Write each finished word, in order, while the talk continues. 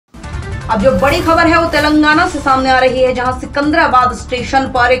अब जो बड़ी खबर है वो तेलंगाना से सामने आ रही है, जहां सिकंदराबाद स्टेशन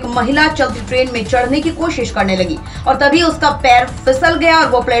पर एक महिला चलती ट्रेन में चढ़ने की कोशिश करने लगी और तभी उसका पैर फिसल गया और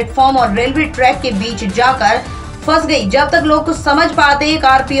वो प्लेटफॉर्म और रेलवे ट्रैक के बीच जाकर फंस गई। जब तक लोग कुछ समझ पाते, एक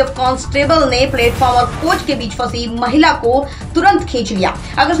आरपीएफ कांस्टेबल ने प्लेटफॉर्म और कोच के बीच फंसी महिला को तुरंत खींच लिया।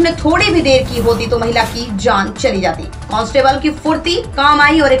 अगर उसने थोड़ी भी देर की होती तो महिला की जान चली जाती। कांस्टेबल की फुर्ती काम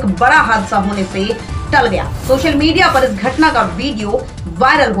आई और एक बड़ा हादसा होने से टल गया। सोशल मीडिया पर इस घटना का वीडियो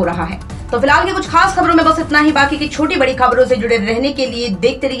वायरल हो रहा है। तो फिलहाल की कुछ खास खबरों में बस इतना ही। बाकी की छोटी बड़ी खबरों से जुड़े रहने के लिए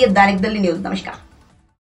देखते रहिए दैनिक दिल्ली न्यूज। नमस्कार।